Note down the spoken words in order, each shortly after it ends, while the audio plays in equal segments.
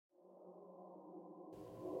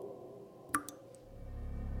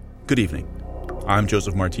Good evening. I'm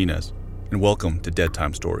Joseph Martinez, and welcome to Dead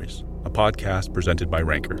Time Stories, a podcast presented by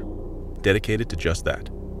Ranker, dedicated to just that.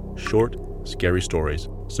 Short, scary stories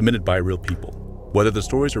submitted by real people. Whether the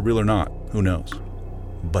stories are real or not, who knows?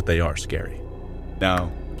 But they are scary. Now,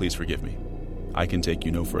 please forgive me. I can take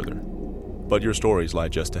you no further. But your stories lie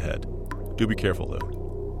just ahead. Do be careful,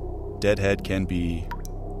 though. Deadhead can be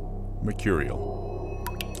mercurial.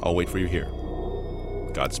 I'll wait for you here.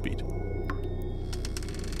 Godspeed.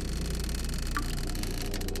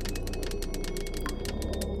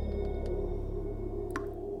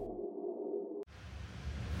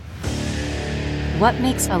 What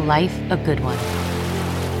makes a life a good one?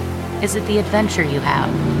 Is it the adventure you have?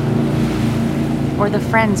 Or the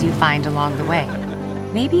friends you find along the way?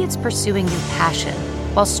 Maybe it's pursuing your passion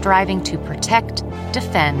while striving to protect,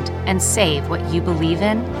 defend, and save what you believe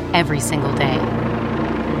in every single day.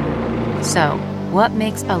 So, what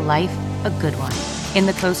makes a life a good one? In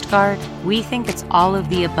the Coast Guard, we think it's all of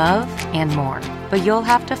the above and more, but you'll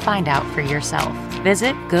have to find out for yourself.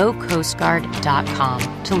 Visit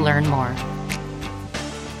gocoastguard.com to learn more.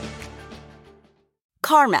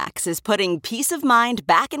 CarMax is putting peace of mind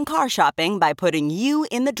back in car shopping by putting you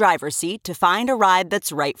in the driver's seat to find a ride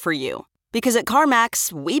that's right for you. Because at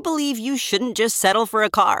CarMax, we believe you shouldn't just settle for a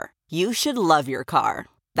car. You should love your car.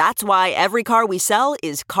 That's why every car we sell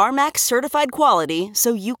is CarMax certified quality,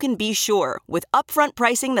 so you can be sure with upfront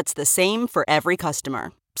pricing that's the same for every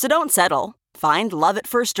customer. So don't settle. Find love at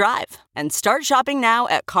first drive and start shopping now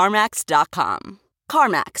at CarMax.com.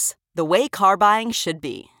 CarMax, the way car buying should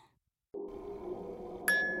be.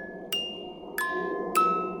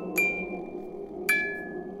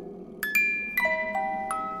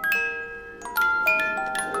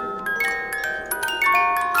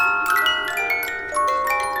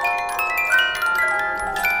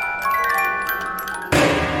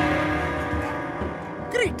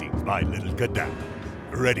 Greetings, my little cadaver.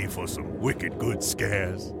 Ready for some wicked good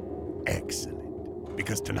scares? Excellent.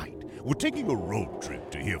 Because tonight, we're taking a road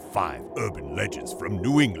trip to hear 5 urban legends from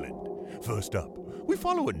New England. First up, we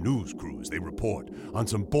follow a news crew as they report on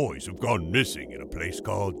some boys who've gone missing in a place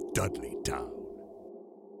called Dudley Town.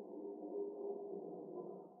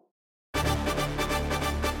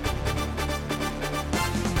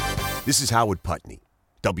 This is Howard Putney,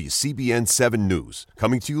 WCBN 7 News,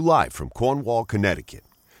 coming to you live from Cornwall, Connecticut,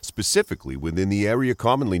 specifically within the area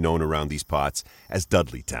commonly known around these parts as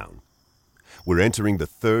Dudley Town. We're entering the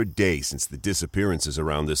 3rd day since the disappearances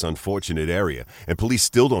around this unfortunate area, and police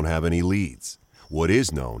still don't have any leads. What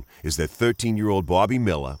is known is that 13-year-old Bobby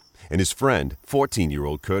Miller and his friend,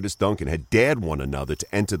 14-year-old Curtis Duncan, had dared one another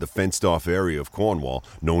to enter the fenced-off area of Cornwall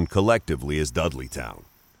known collectively as Dudley Town.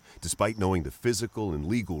 Despite knowing the physical and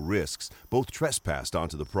legal risks, both trespassed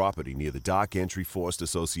onto the property near the Dock Entry Forest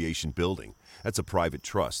Association building. That's a private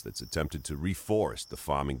trust that's attempted to reforest the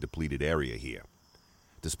farming-depleted area here.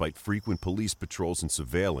 Despite frequent police patrols and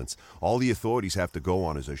surveillance, all the authorities have to go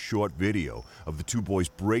on is a short video of the 2 boys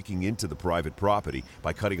breaking into the private property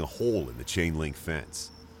by cutting a hole in the chain-link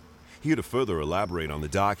fence. Here to further elaborate on the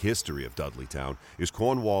dark history of Dudley Town is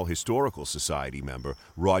Cornwall Historical Society member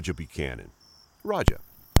Roger Buchanan. Roger.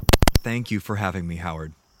 Thank you for having me,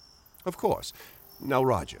 Howard. Of course. Now,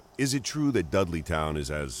 Roger, is it true that Dudley Town is,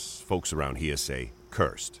 as folks around here say,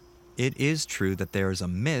 cursed? It is true that there is a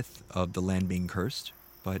myth of the land being cursed,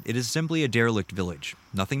 but it is simply a derelict village,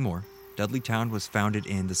 nothing more. Dudley Town was founded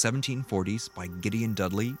in the 1740s by Gideon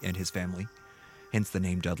Dudley and his family, hence the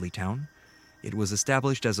name Dudley Town. It was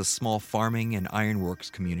established as a small farming and ironworks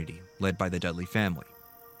community led by the Dudley family.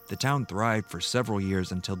 The town thrived for several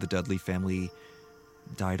years until the Dudley family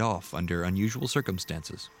died off under unusual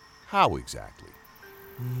circumstances. How exactly?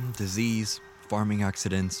 Disease, farming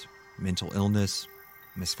accidents, mental illness,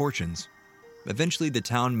 misfortunes. Eventually, the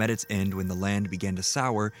town met its end when the land began to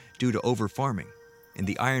sour due to over-farming, and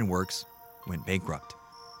the ironworks went bankrupt.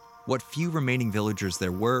 What few remaining villagers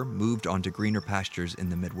there were moved on to greener pastures in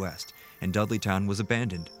the Midwest, and Dudley Town was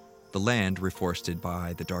abandoned, the land reforested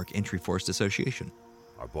by the Dock Entry Forest Association.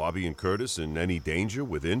 Are Bobby and Curtis in any danger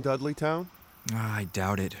within Dudley Town? I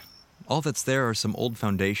doubt it. All that's there are some old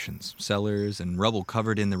foundations, cellars, and rubble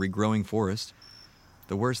covered in the regrowing forest.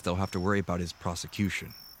 The worst they'll have to worry about is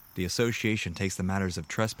prosecution. The association takes the matters of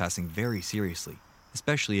trespassing very seriously,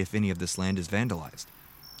 especially if any of this land is vandalized.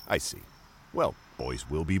 I see. Well, boys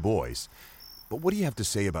will be boys. But what do you have to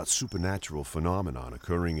say about supernatural phenomenon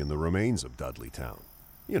occurring in the remains of Dudley Town?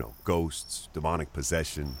 You know, ghosts, demonic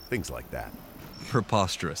possession, things like that.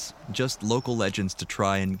 Preposterous. Just local legends to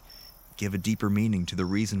try and give a deeper meaning to the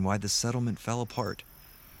reason why the settlement fell apart.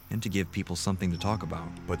 and to give people something to talk about.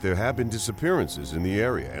 But there have been disappearances in the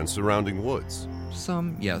area and surrounding woods.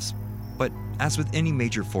 Some, yes. But as with any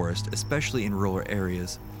major forest, especially in rural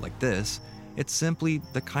areas like this, it's simply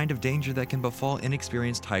the kind of danger that can befall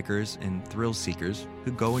inexperienced hikers and thrill seekers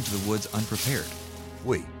who go into the woods unprepared.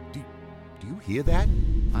 Wait, do you hear that?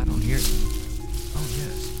 I don't hear... Oh,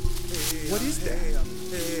 yes. What is that?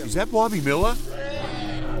 Is that Bobby Miller?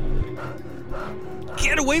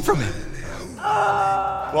 Get away from him!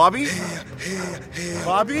 Bobby?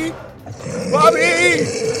 Bobby? Bobby!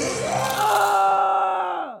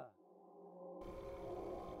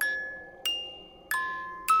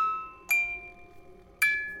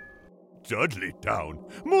 Dudley Town.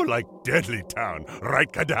 More like Deadly Town, right,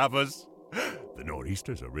 cadavers? The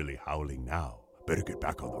Nor'easters are really howling now. Better get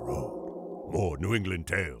back on the road. More New England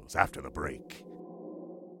tales after the break.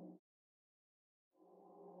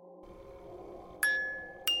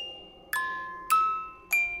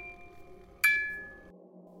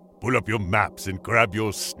 Pull up your maps and grab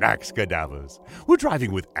your snacks, cadavers. We're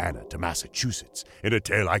driving with Anna to Massachusetts in a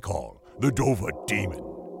tale I call The Dover Demon.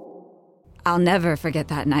 I'll never forget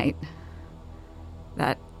that night.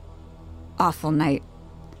 That awful night.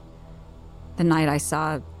 The night I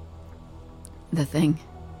saw the thing.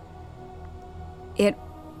 It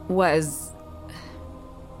was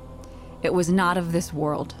not of this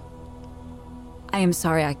world. I am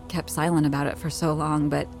sorry I kept silent about it for so long,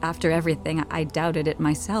 but after everything, I doubted it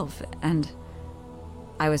myself, and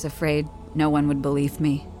I was afraid no one would believe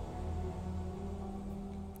me.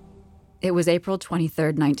 It was April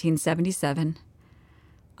 23rd, 1977.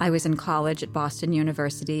 I was in college at Boston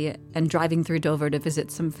University and driving through Dover to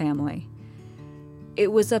visit some family.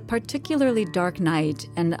 It was a particularly dark night,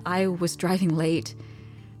 and I was driving late.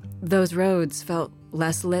 Those roads felt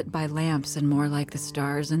less lit by lamps and more like the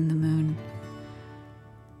stars and the moon.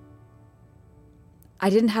 I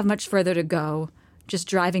didn't have much further to go, just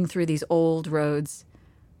driving through these old roads.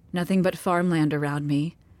 Nothing but farmland around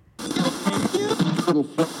me.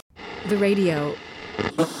 The radio,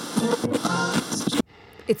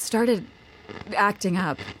 it started acting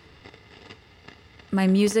up. My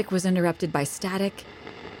music was interrupted by static,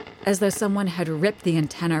 as though someone had ripped the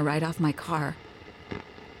antenna right off my car.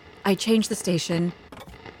 I changed the station,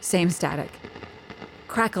 same static.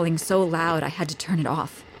 Crackling so loud I had to turn it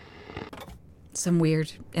off. Some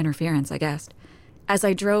weird interference, I guess. As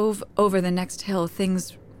I drove over the next hill,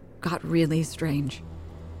 things got really strange.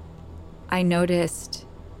 I noticed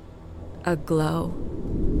a glow.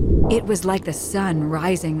 It was like the sun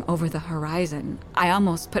rising over the horizon. I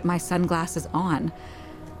almost put my sunglasses on.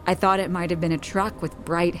 I thought it might have been a truck with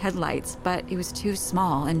bright headlights, but it was too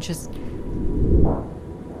small and just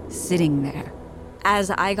sitting there.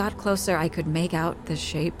 As I got closer, I could make out the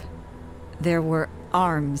shape. There were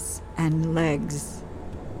arms and legs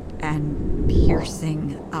and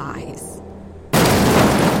piercing eyes.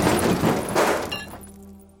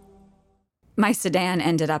 My sedan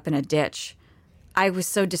ended up in a ditch. I was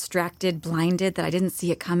so distracted, blinded, that I didn't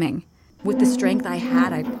see it coming. With the strength I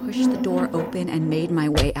had, I pushed the door open and made my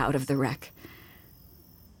way out of the wreck.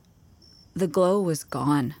 The glow was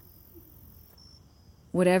gone.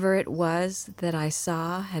 Whatever it was that I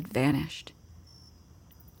saw had vanished.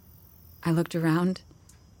 I looked around.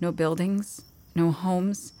 No buildings, no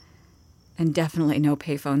homes, and definitely no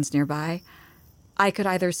payphones nearby. I could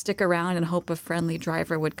either stick around and hope a friendly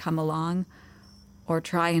driver would come along, or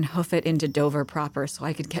try and hoof it into Dover proper so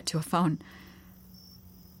I could get to a phone.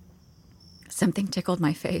 Something tickled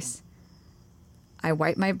my face. I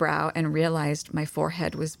wiped my brow and realized my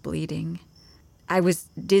forehead was bleeding. I was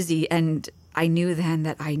dizzy, and I knew then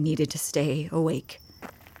that I needed to stay awake.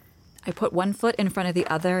 I put one foot in front of the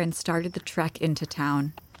other and started the trek into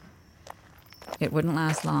town. It wouldn't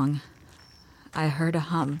last long. I heard a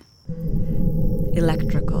hum.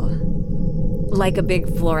 Electrical. Like a big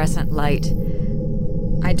fluorescent light.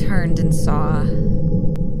 I turned and saw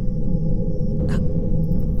a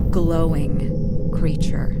glowing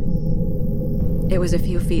creature. It was a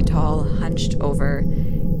few feet tall, hunched over.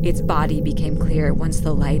 Its body became clear once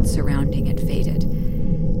the light surrounding it faded.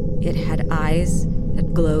 It had eyes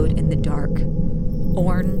that glowed in the dark,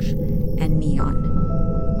 orange and neon.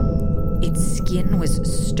 Its skin was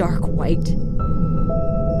stark white.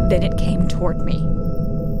 Then it came toward me.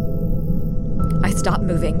 I stopped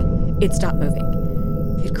moving. It stopped moving.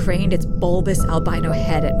 It craned its bulbous albino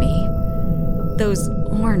head at me. Those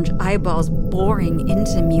orange eyeballs boring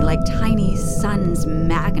into me like tiny suns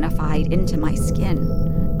magnified into my skin.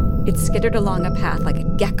 It skittered along a path like a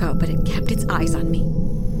gecko, but it kept its eyes on me.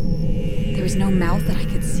 There was no mouth that I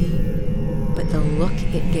could see, but the look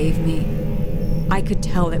it gave me, I could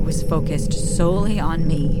tell it was focused solely on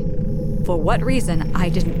me. For what reason, I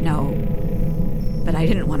didn't know. But I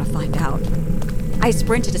didn't want to find out. I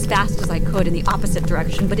sprinted as fast as I could in the opposite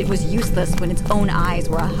direction, but it was useless when its own eyes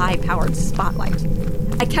were a high-powered spotlight.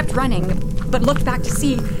 I kept running, but looked back to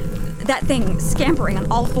see that thing scampering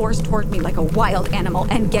on all fours toward me like a wild animal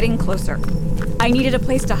and getting closer. I needed a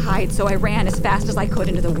place to hide, so I ran as fast as I could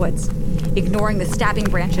into the woods. Ignoring the stabbing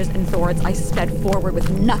branches and thorns, I sped forward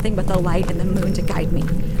with nothing but the light and the moon to guide me.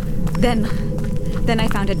 Then I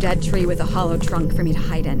found a dead tree with a hollow trunk for me to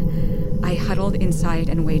hide in. I huddled inside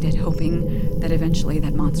and waited, hoping that eventually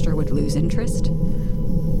that monster would lose interest. I could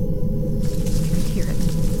hear it.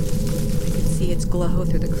 I could see its glow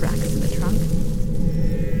through the cracks in the trunk.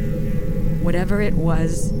 Whatever it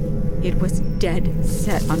was dead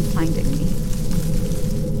set on finding me.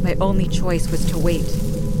 My only choice was to wait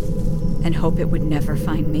and hope it would never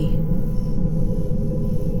find me.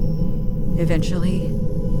 Eventually,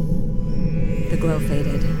 the glow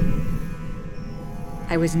faded.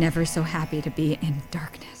 I was never so happy to be in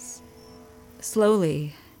darkness.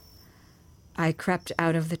 Slowly, I crept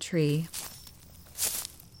out of the tree.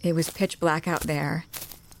 It was pitch black out there,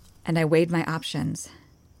 and I weighed my options.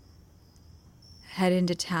 Head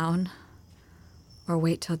into town, or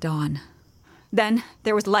wait till dawn. Then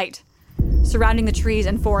there was light. Surrounding the trees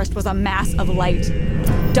and forest was a mass of light.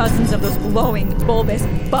 Dozens of those glowing, bulbous,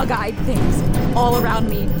 bug-eyed things all around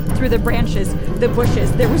me, through the branches, the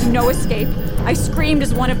bushes. There was no escape. I screamed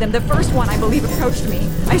as one of them. The first one, I believe, approached me.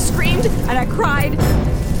 I screamed and I cried.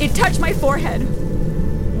 It touched my forehead,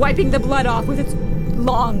 wiping the blood off with its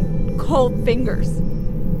long, cold fingers.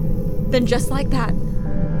 Then just like that,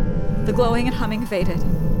 the glowing and humming faded.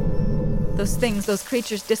 Those things, those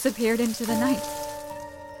creatures disappeared into the night.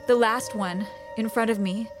 The last one, in front of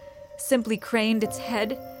me, simply craned its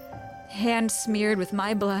head, hand smeared with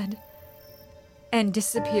my blood, and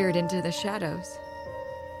disappeared into the shadows.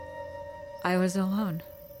 I was alone.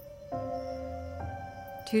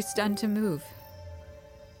 Too stunned to move.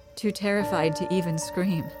 Too terrified to even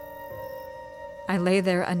scream. I lay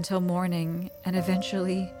there until morning and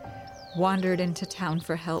eventually wandered into town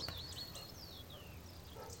for help.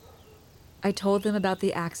 I told them about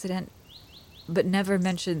the accident, but never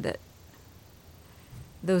mentioned that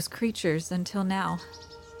those creatures until now.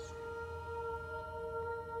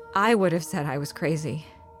 I would have said I was crazy,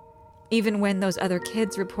 even when those other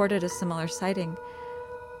kids reported a similar sighting.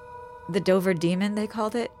 The Dover Demon, they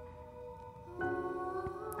called it.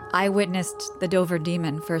 I witnessed the Dover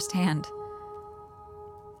Demon firsthand.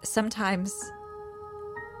 Sometimes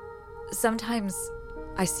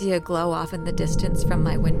I see a glow off in the distance from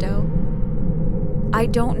my window. I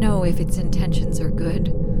don't know if its intentions are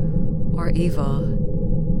good or evil,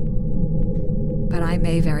 but I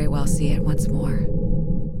may very well see it once more.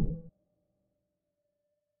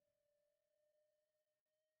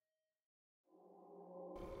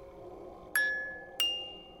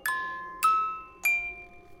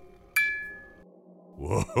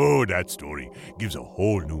 Whoa, that story gives a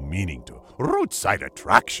whole new meaning to roadside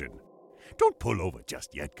attraction. Don't pull over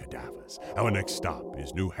just yet, cadavers. Our next stop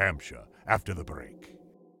is New Hampshire after the break.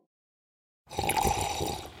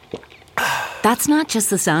 That's not just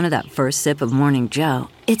the sound of that first sip of Morning Joe.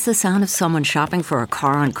 It's the sound of someone shopping for a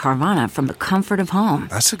car on Carvana from the comfort of home.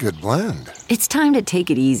 That's a good blend. It's time to take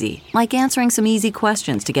it easy, like answering some easy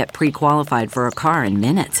questions to get pre-qualified for a car in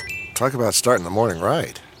minutes. Talk about starting the morning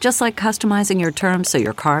right. Just like customizing your terms so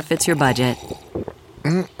your car fits your budget.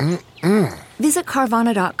 Visit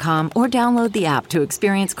Carvana.com or download the app to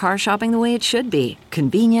experience car shopping the way it should be.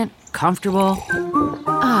 Convenient, comfortable.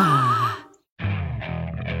 Ah.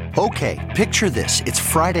 Okay, picture this. It's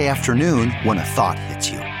Friday afternoon when a thought hits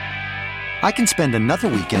you. I can spend another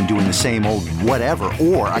weekend doing the same old whatever,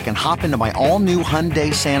 or I can hop into my all-new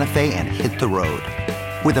Hyundai Santa Fe and hit the road.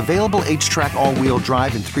 With available H-Track all-wheel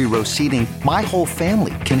drive and 3-row seating, my whole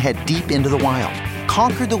family can head deep into the wild.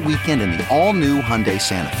 Conquer the weekend in the all-new Hyundai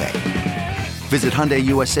Santa Fe. Visit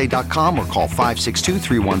HyundaiUSA.com or call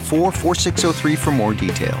 562-314-4603 for more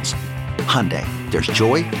details. Hyundai, there's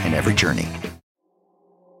joy in every journey.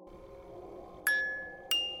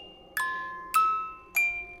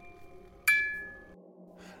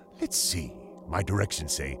 Let's see. My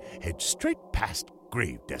directions say head straight past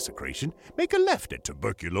grave desecration, make a left at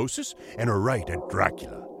tuberculosis, and a right at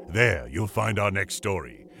Dracula. There, you'll find our next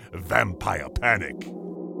story, Vampire Panic.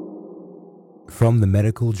 From the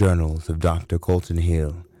medical journals of Dr. Colton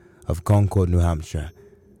Hill of Concord, New Hampshire,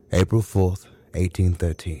 April 4th,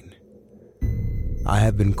 1813. I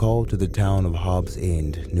have been called to the town of Hobbs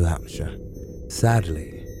End, New Hampshire.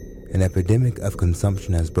 Sadly, an epidemic of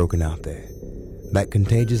consumption has broken out there. That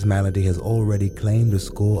contagious malady has already claimed a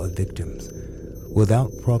score of victims.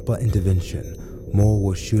 Without proper intervention, more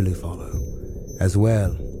will surely follow. As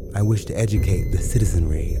well, I wish to educate the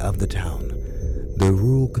citizenry of the town, the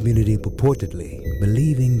rural community purportedly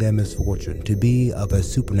believing their misfortune to be of a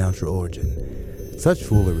supernatural origin. Such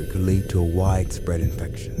foolery could lead to a widespread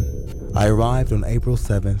infection. I arrived on April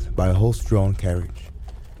 7th by a horse-drawn carriage.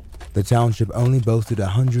 The township only boasted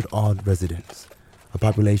 100-odd residents, a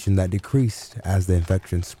population that decreased as the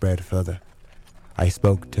infection spread further. I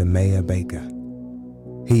spoke to Mayor Baker.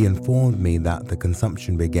 He informed me that the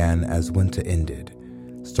consumption began as winter ended,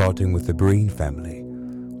 starting with the Breen family,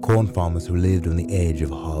 corn farmers who lived on the edge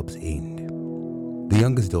of Hobbs End. The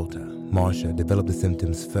youngest daughter, Marcia, developed the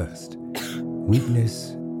symptoms first: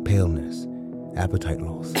 weakness, paleness, appetite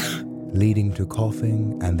loss, leading to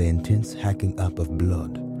coughing and the intense hacking up of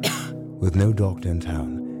blood. With no doctor in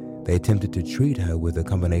town, they attempted to treat her with a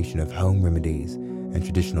combination of home remedies and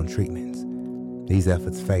traditional treatments. These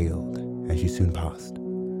efforts failed, and she soon passed.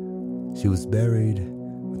 She was buried,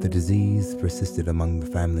 but the disease persisted among the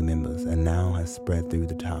family members and now has spread through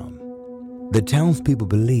the town. The townspeople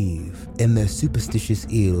believe in their superstitious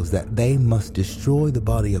eels that they must destroy the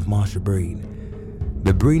body of Marcia Breen.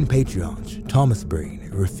 The Breen patriarch, Thomas Breen,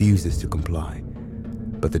 refuses to comply,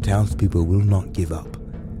 but the townspeople will not give up.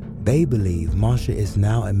 They believe Marcia is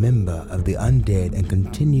now a member of the undead and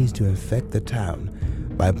continues to infect the town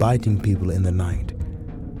by biting people in the night.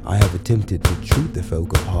 I have attempted to treat the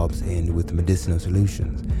folk of Hobbs End with medicinal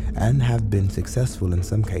solutions and have been successful in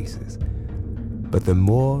some cases. But the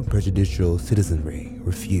more prejudicial citizenry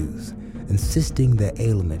refuse, insisting their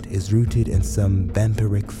ailment is rooted in some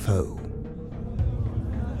vampiric foe.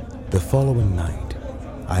 The following night,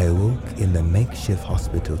 I awoke in the makeshift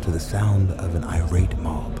hospital to the sound of an irate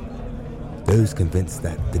mob. Those convinced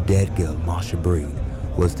that the dead girl, Marcia Breen,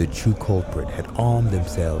 was the true culprit had armed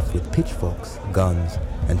themselves with pitchforks, guns,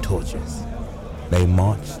 and torches. They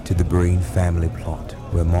marched to the Breen family plot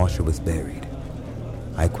where Marcia was buried.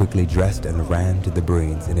 I quickly dressed and ran to the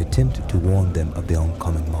Breens in an attempt to warn them of the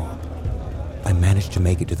oncoming mob. I managed to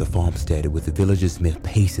make it to the farmstead with the villagers mere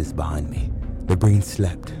paces behind me. The Breens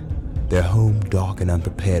slept, their home dark and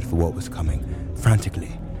unprepared for what was coming.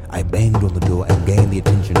 Frantically, I banged on the door and gained the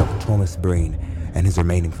attention of Thomas Breen and his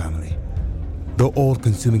remaining family. The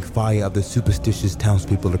all-consuming fire of the superstitious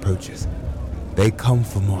townspeople approaches. They come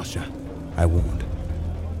for Marcia, I warned.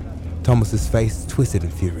 Thomas's face twisted in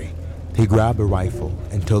fury. He grabbed a rifle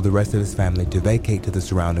and told the rest of his family to vacate to the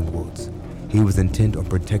surrounding woods. He was intent on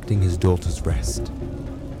protecting his daughter's rest.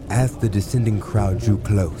 As the descending crowd drew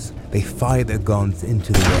close, they fired their guns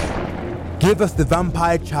into the air. "Give us the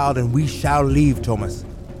vampire child and we shall leave, Thomas,"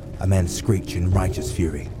 a man screeched in righteous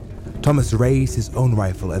fury. Thomas raised his own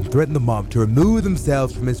rifle and threatened the mob to remove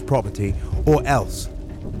themselves from his property or else.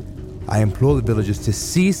 I implored the villagers to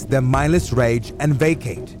cease their mindless rage and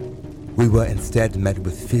vacate. We were instead met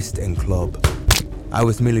with fist and club. I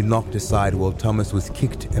was merely knocked aside while Thomas was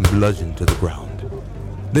kicked and bludgeoned to the ground.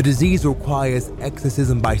 The disease requires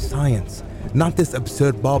exorcism by science, not this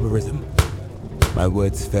absurd barbarism. My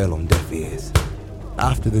words fell on deaf ears.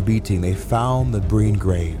 After the beating, they found the Breen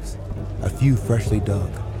graves, a few freshly dug.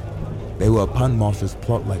 They were upon Marcia's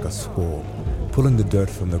plot like a squall, pulling the dirt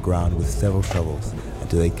from the ground with several shovels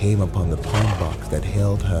until they came upon the pine box that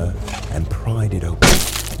held her and pried it open.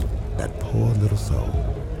 That poor little soul,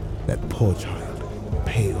 that poor child,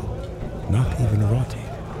 pale, not even rotting.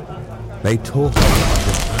 They tore her apart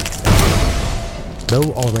with axe and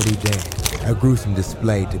though already dead, a gruesome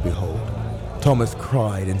display to behold. Thomas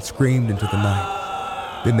cried and screamed into the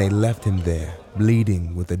night. Then they left him there,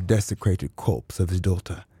 bleeding with the desecrated corpse of his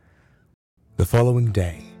daughter. The following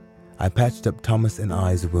day, I patched up Thomas and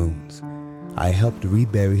I's wounds. I helped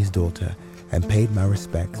rebury his daughter and paid my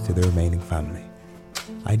respects to the remaining family.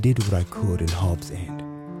 I did what I could in Hobbs End,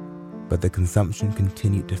 but the consumption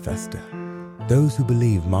continued to fester. Those who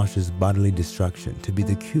believed Marcia's bodily destruction to be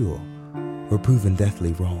the cure were proven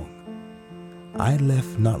deathly wrong. I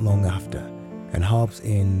left not long after, and Hobbs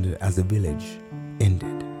End as a village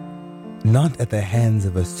ended, not at the hands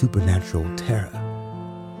of a supernatural terror,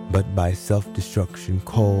 but by self-destruction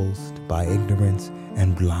caused by ignorance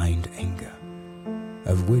and blind anger,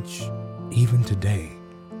 of which, even today,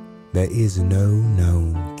 there is no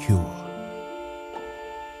known cure.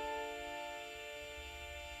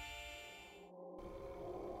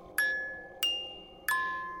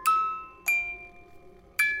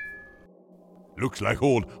 Looks like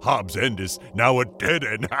old Hobbs End is now a dead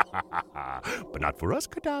end. But not for us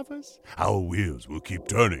cadavers. Our wheels will keep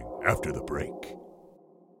turning after the break.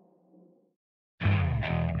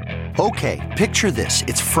 Okay, picture this.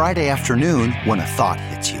 It's Friday afternoon when a thought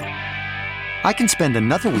hits you. I can spend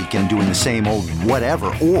another weekend doing the same old whatever,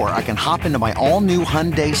 or I can hop into my all-new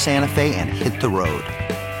Hyundai Santa Fe and hit the road.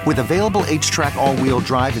 With available H-Track all-wheel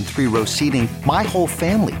drive and 3-row seating, my whole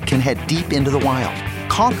family can head deep into the wild.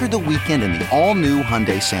 Conquer the weekend in the all-new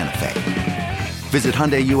Hyundai Santa Fe. Visit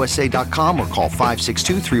HyundaiUSA.com or call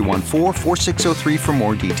 562-314-4603 for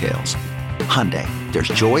more details. Hyundai, there's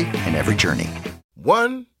joy in every journey.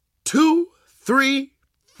 1, 2, 3,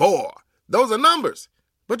 4. Those are numbers.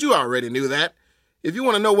 But you already knew that. If you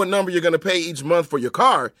want to know what number you're going to pay each month for your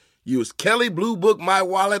car, use Kelley Blue Book My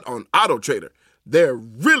Wallet on AutoTrader. They're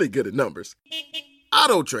really good at numbers.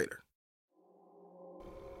 AutoTrader.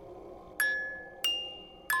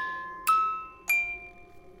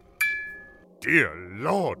 Dear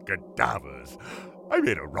Lord, cadavers. I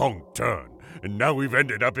made a wrong turn, and now we've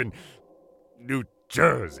ended up in New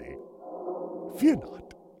Jersey. Fear not.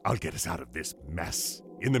 I'll get us out of this mess.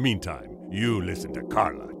 In the meantime, you listen to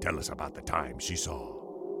Carla tell us about the time she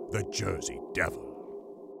saw the Jersey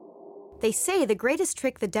Devil. They say the greatest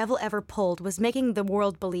trick the devil ever pulled was making the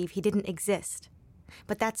world believe he didn't exist.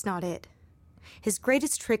 But that's not it. His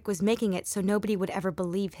greatest trick was making it so nobody would ever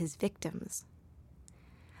believe his victims.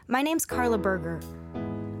 My name's Carla Berger.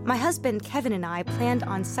 My husband, Kevin, and I planned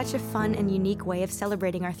on such a fun and unique way of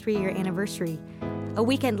celebrating our 3-year anniversary. A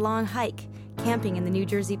weekend-long hike, camping in the New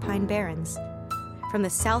Jersey Pine Barrens, from the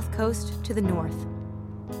south coast to the north.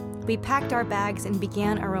 We packed our bags and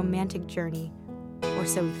began our romantic journey, or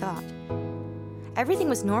so we thought. Everything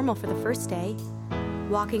was normal for the first day,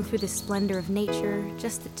 walking through the splendor of nature,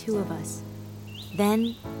 just the two of us.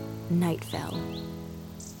 Then, night fell.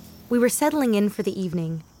 We were settling in for the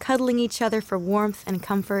evening, cuddling each other for warmth and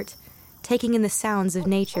comfort, taking in the sounds of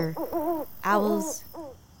nature, owls,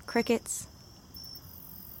 crickets.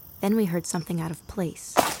 Then we heard something out of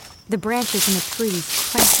place. The branches in the trees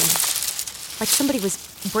crunching, like somebody was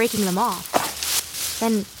breaking them off.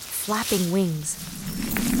 Then flapping wings,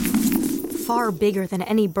 far bigger than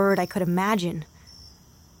any bird I could imagine.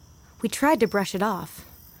 We tried to brush it off.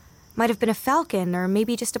 Might have been a falcon or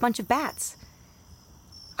maybe just a bunch of bats.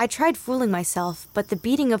 I tried fooling myself, but the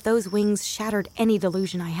beating of those wings shattered any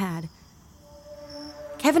delusion I had.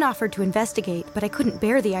 Kevin offered to investigate, but I couldn't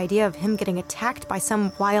bear the idea of him getting attacked by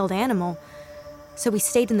some wild animal. So we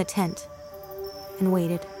stayed in the tent and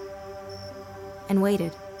waited and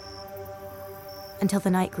waited until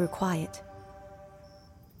the night grew quiet.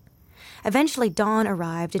 Eventually dawn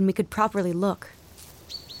arrived and we could properly look.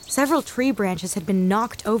 Several tree branches had been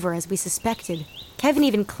knocked over as we suspected. Kevin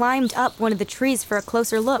even climbed up one of the trees for a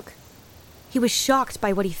closer look. He was shocked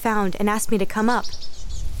by what he found and asked me to come up.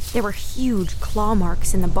 There were huge claw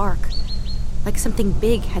marks in the bark, like something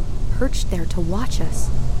big had perched there to watch us.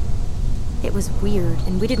 It was weird,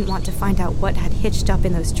 and we didn't want to find out what had hitched up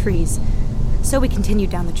in those trees, so we continued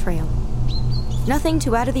down the trail. Nothing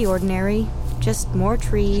too out of the ordinary, just more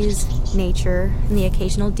trees, nature, and the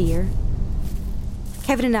occasional deer.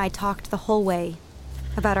 Kevin and I talked the whole way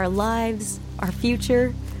about our lives, our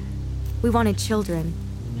future. We wanted children.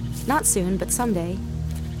 Not soon, but someday.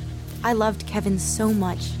 I loved Kevin so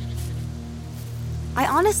much. I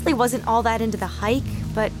honestly wasn't all that into the hike,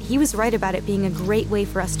 but he was right about it being a great way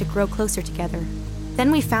for us to grow closer together.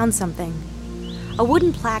 Then we found something. A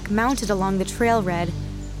wooden plaque mounted along the trail read,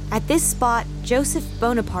 "At this spot, Joseph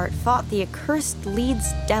Bonaparte fought the accursed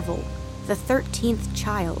Leeds devil, the 13th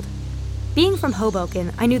child." Being from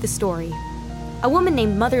Hoboken, I knew the story. A woman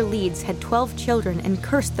named Mother Leeds had 12 children and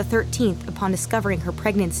cursed the 13th upon discovering her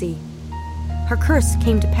pregnancy. Her curse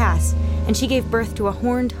came to pass, and she gave birth to a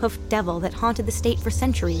horned, hoofed devil that haunted the state for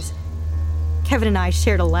centuries. Kevin and I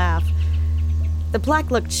shared a laugh. The plaque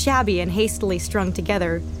looked shabby and hastily strung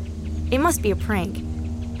together. It must be a prank.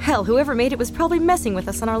 Hell, whoever made it was probably messing with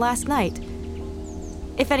us on our last night.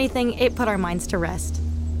 If anything, it put our minds to rest.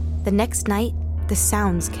 The next night, the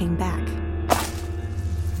sounds came back.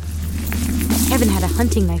 Kevin had a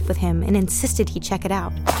hunting knife with him and insisted he check it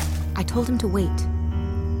out. I told him to wait.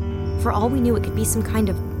 For all we knew, it could be some kind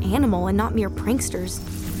of animal and not mere pranksters.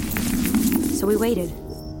 So we waited.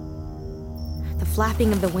 The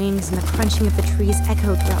flapping of the wings and the crunching of the trees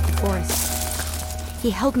echoed throughout the forest. He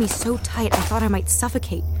held me so tight I thought I might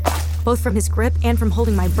suffocate, both from his grip and from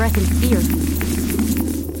holding my breath in fear.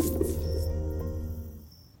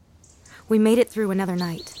 We made it through another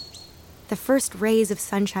night. The first rays of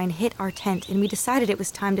sunshine hit our tent, and we decided it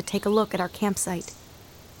was time to take a look at our campsite.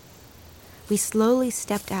 We slowly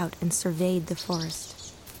stepped out and surveyed the forest.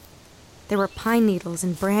 There were pine needles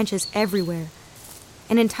and branches everywhere.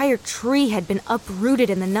 An entire tree had been uprooted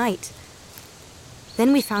in the night.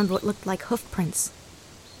 Then we found what looked like hoof prints.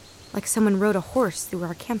 like someone rode a horse through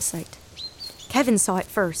our campsite. Kevin saw it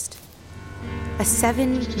first. A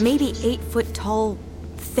 7, maybe 8 foot tall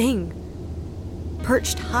thing,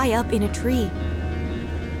 perched high up in a tree.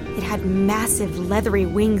 It had massive leathery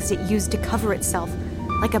wings it used to cover itself,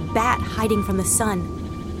 like a bat hiding from the sun.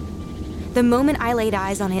 The moment I laid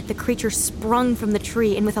eyes on it, the creature sprung from the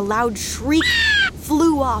tree and with a loud shriek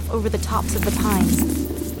flew off over the tops of the pines.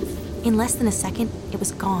 In less than a second, it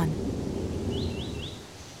was gone.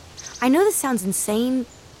 I know this sounds insane,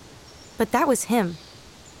 but that was him.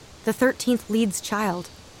 The 13th Leeds child.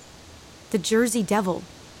 The Jersey Devil.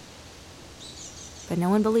 But no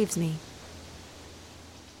one believes me.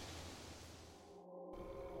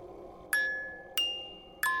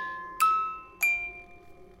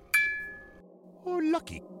 Oh,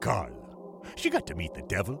 lucky Carla. She got to meet the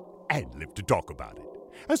devil and live to talk about it.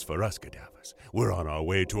 As for us cadavers, we're on our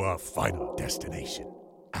way to our final destination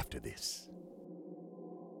after this.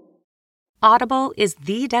 Audible is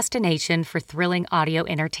the destination for thrilling audio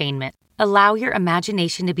entertainment. Allow your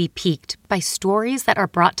imagination to be piqued by stories that are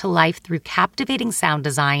brought to life through captivating sound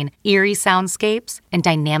design, eerie soundscapes, and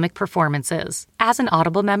dynamic performances. As an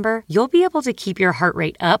Audible member, you'll be able to keep your heart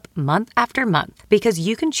rate up month after month because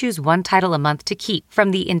you can choose one title a month to keep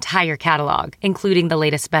from the entire catalog, including the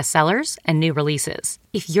latest bestsellers and new releases.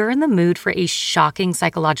 If you're in the mood for a shocking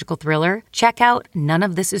psychological thriller, check out None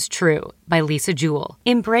of This Is True by Lisa Jewell.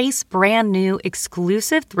 Embrace brand new,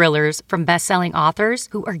 exclusive thrillers from best-selling authors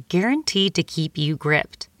who are guaranteed to keep you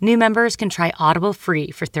gripped. New members can try Audible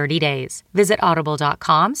free for 30 days. Visit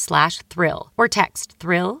audible.com/thrill or text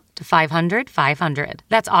thrill to 500-500.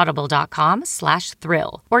 That's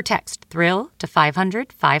audible.com/thrill or text thrill to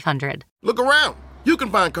 500-500. Look around. You can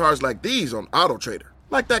find cars like these on AutoTrader,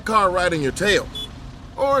 like that car riding your tail.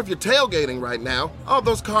 Or if you're tailgating right now, all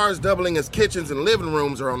those cars doubling as kitchens and living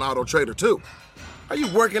rooms are on AutoTrader too. Are you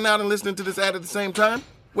working out and listening to this ad at the same time?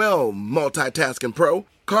 Well, multitasking pro,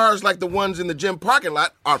 cars like the ones in the gym parking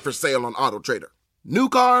lot are for sale on AutoTrader. New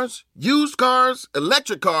cars, used cars,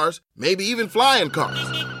 electric cars, maybe even flying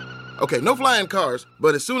cars. Okay, no flying cars,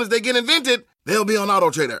 but as soon as they get invented, they'll be on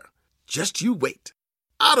AutoTrader. Just you wait.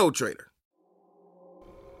 AutoTrader.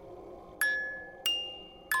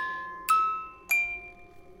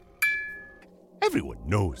 Everyone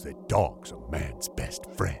knows that dogs are man's best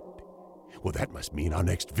friend. Well, that must mean our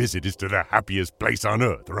next visit is to the happiest place on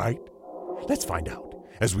earth, right? Let's find out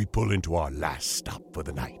as we pull into our last stop for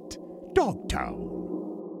the night, Dogtown.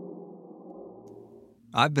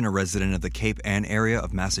 I've been a resident of the Cape Ann area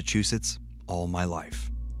of Massachusetts all my life.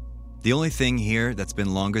 The only thing here that's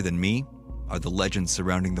been longer than me are the legends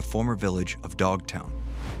surrounding the former village of Dogtown.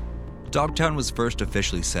 Dogtown was first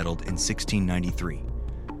officially settled in 1693.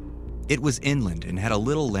 It was inland and had a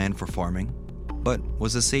little land for farming, but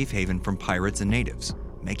was a safe haven from pirates and natives,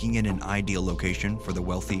 making it an ideal location for the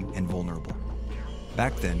wealthy and vulnerable.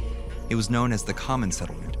 Back then, it was known as the Common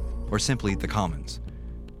Settlement, or simply the Commons.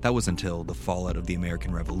 That was until the fallout of the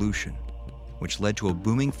American Revolution, which led to a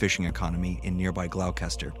booming fishing economy in nearby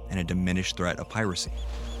Gloucester and a diminished threat of piracy.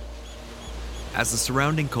 As the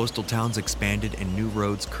surrounding coastal towns expanded and new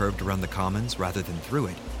roads curved around the Commons rather than through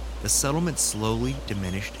it, the settlement slowly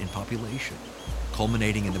diminished in population,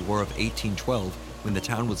 culminating in the War of 1812 when the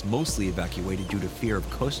town was mostly evacuated due to fear of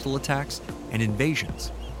coastal attacks and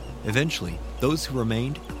invasions. Eventually, those who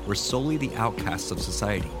remained were solely the outcasts of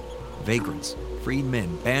society, vagrants,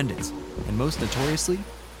 freedmen, bandits, and most notoriously,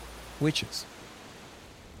 witches.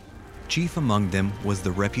 Chief among them was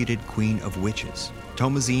the reputed Queen of Witches,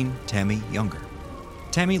 Thomasine Tammy Younger.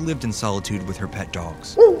 Tammy lived in solitude with her pet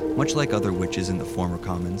dogs. Much like other witches in the former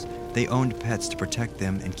Commons, they owned pets to protect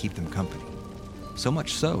them and keep them company. So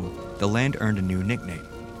much so, the land earned a new nickname,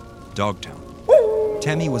 Dogtown.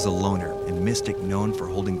 Tammy was a loner and mystic known for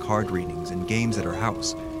holding card readings and games at her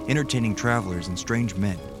house, entertaining travelers and strange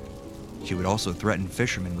men. She would also threaten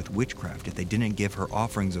fishermen with witchcraft if they didn't give her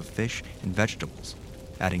offerings of fish and vegetables,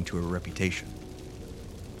 adding to her reputation.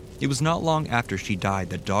 It was not long after she died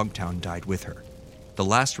that Dogtown died with her, the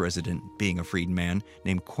last resident being a freed man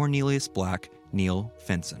named Cornelius Black Neil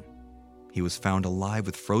Finson. He was found alive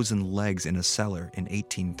with frozen legs in a cellar in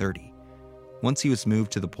 1830. Once he was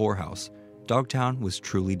moved to the poorhouse, Dogtown was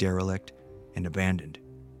truly derelict and abandoned.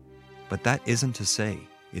 But that isn't to say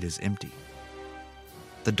it is empty.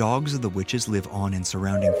 The dogs of the witches live on in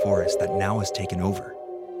surrounding forest that now has taken over.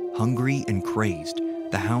 Hungry and crazed,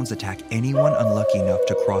 the hounds attack anyone unlucky enough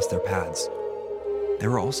to cross their paths.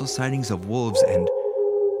 There are also sightings of wolves and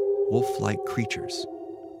wolf-like creatures.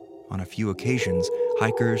 On a few occasions,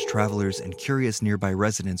 hikers, travelers, and curious nearby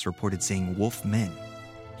residents reported seeing wolf men,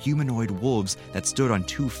 humanoid wolves that stood on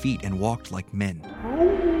 2 feet and walked like men.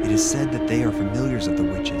 It is said that they are familiars of the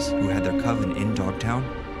witches who had their coven in Dogtown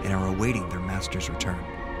and are awaiting their master's return.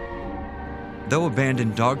 Though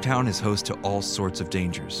abandoned, Dogtown is host to all sorts of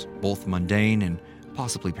dangers, both mundane and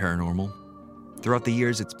possibly paranormal. Throughout the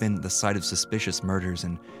years, it's been the site of suspicious murders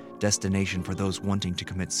and destination for those wanting to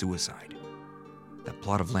commit suicide. That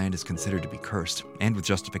plot of land is considered to be cursed, and with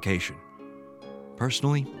justification.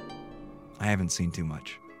 Personally, I haven't seen too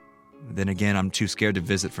much. Then again, I'm too scared to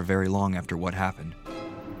visit for very long after what happened.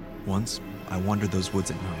 Once, I wandered those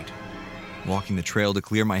woods at night, walking the trail to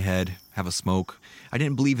clear my head, have a smoke. I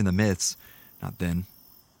didn't believe in the myths. Not then.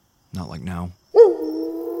 Not like now.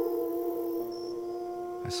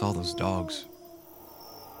 I saw those dogs.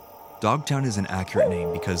 Dogtown is an accurate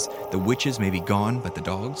name because the witches may be gone, but the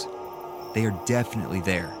dogs, they are definitely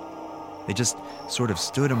there. They just sort of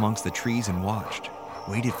stood amongst the trees and watched,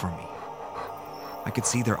 waited for me. I could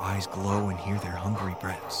see their eyes glow and hear their hungry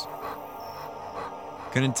breaths.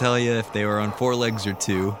 Couldn't tell you if they were on 4 legs or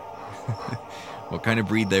 2, what kind of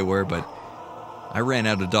breed they were, but I ran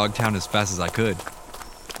out of Dogtown as fast as I could.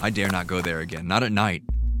 I dare not go there again, not at night.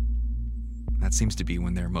 That seems to be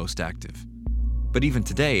when they're most active. But even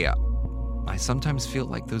today, I sometimes feel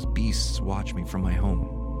like those beasts watch me from my home,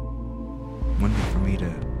 waiting for me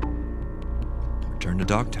to return to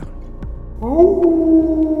Dogtown.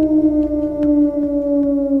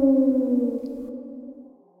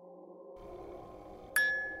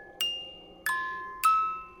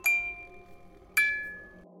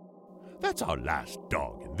 That's our last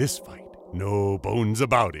dog in this fight. No bones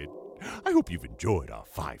about it. I hope you've enjoyed our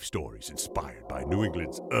 5 stories inspired by New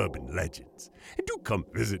England's urban legends. And do come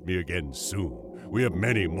visit me again soon. We have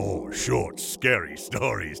many more short, scary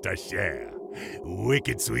stories to share.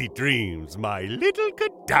 Wicked sweet dreams, my little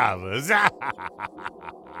cadavers.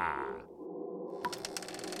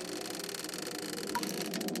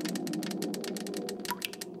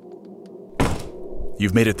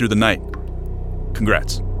 You've made it through the night.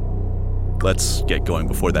 Congrats. Let's get going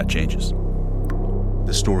before that changes.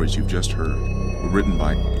 The stories you've just heard were written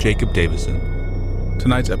by Jacob Davison.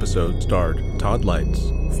 Tonight's episode starred Todd Lights,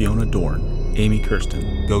 Fiona Dorn, Amy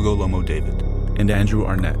Kirsten, Gogo Lomo David, and Andrew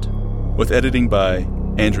Arnett, with editing by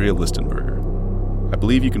Andrea Listenberger. I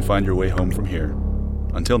believe you can find your way home from here.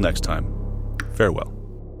 Until next time, farewell.